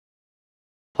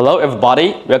Hello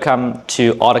everybody, welcome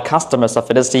to all the customers of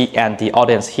Fidelity and the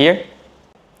audience here.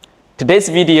 Today's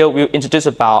video will introduce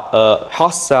about a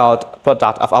hot-sold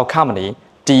product of our company,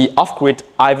 the off-grid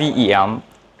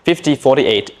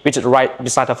IVEM5048, which is right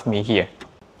beside of me here.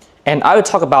 And I will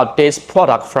talk about this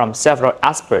product from several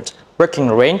aspects: working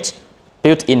range,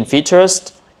 built-in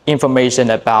features, information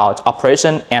about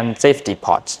operation and safety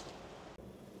parts.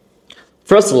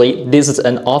 Firstly, this is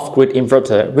an off-grid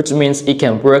inverter, which means it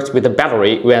can work with the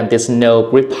battery when there's no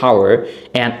grid power,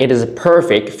 and it is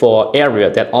perfect for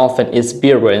areas that often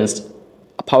experience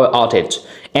a power outage.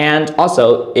 And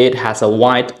also, it has a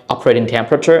wide operating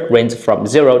temperature range from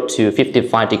 0 to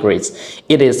 55 degrees.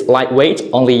 It is lightweight,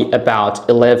 only about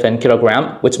 11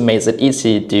 kilograms, which makes it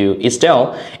easy to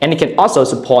install. And it can also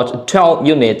support 12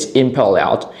 units in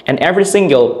parallel, and every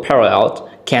single parallel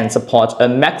can support a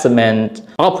maximum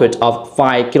output of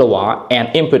 5 kilowatt and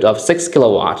input of 6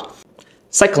 kilowatt.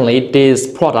 Secondly, this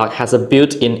product has a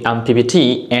built-in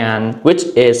MPPT, and which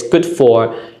is good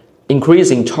for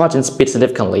increasing charging speed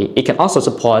significantly. It can also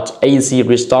support AC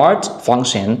restart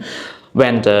function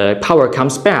when the power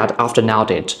comes back after an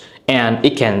outage, and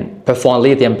it can perform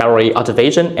lithium battery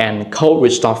activation and cold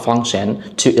restart function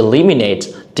to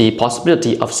eliminate the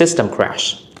possibility of system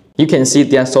crash. You can see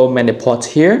there are so many ports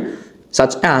here,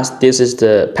 such as this is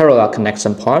the parallel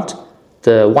connection port,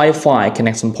 the Wi-Fi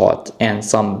connection port, and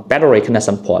some battery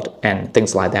connection port, and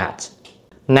things like that.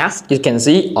 Next, you can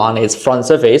see on its front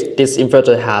surface, this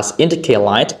inverter has indicator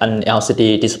light, an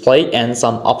LCD display, and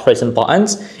some operation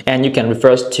buttons, and you can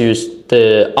refer to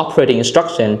the operating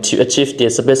instruction to achieve the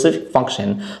specific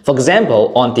function. For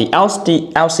example, on the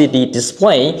LCD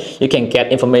display, you can get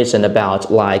information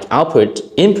about like output,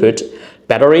 input,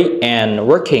 battery, and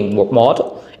working mode.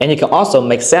 And you can also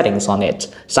make settings on it,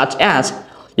 such as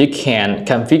you can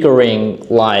configuring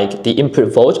like the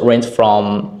input volt range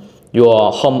from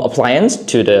your home appliance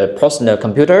to the personal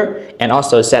computer, and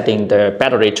also setting the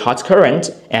battery charge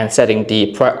current and setting the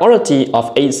priority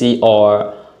of AC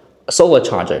or solar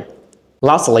charger.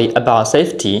 Lastly, about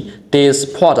safety, this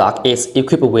product is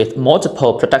equipped with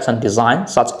multiple protection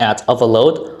designs such as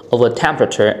overload, over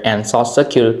temperature, and short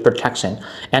circuit protection.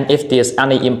 And if there's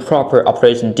any improper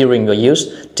operation during your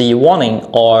use, the warning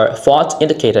or fault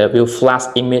indicator will flash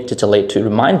immediately to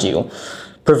remind you,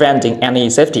 preventing any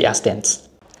safety accidents.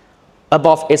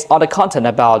 Above is all the content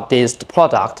about this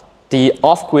product, the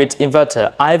off-grid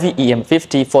inverter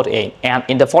IVEM5048. And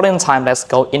in the following time, let's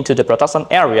go into the production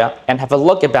area and have a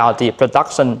look about the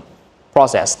production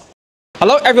process.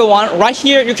 Hello everyone, right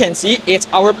here you can see it's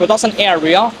our production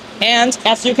area, and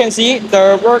as you can see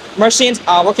the machines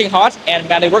are working hard and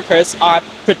many workers are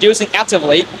producing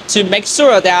actively to make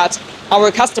sure that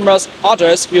our customers'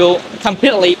 orders will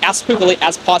completely as quickly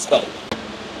as possible.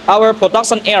 Our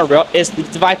production area is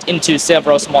divided into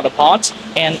several smaller parts,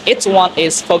 and each one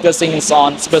is focusing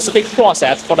on specific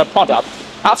process for the product.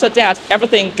 After that,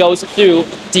 everything goes through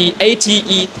the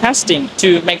ATE testing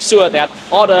to make sure that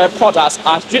all the products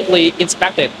are strictly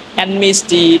inspected and meets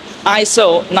the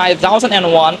ISO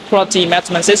 9001 quality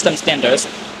management system standards.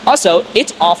 Also,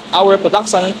 each of our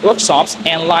production workshops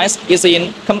and lines is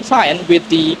in compliance with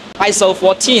the ISO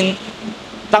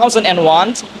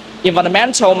 14001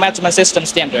 environmental management system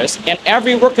standards, and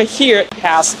every worker here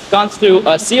has gone through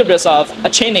a series of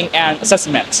training and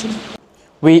assessments.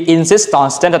 We insist on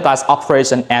standardized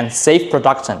operation and safe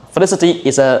production. Fidelity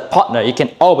is a partner you can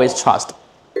always trust.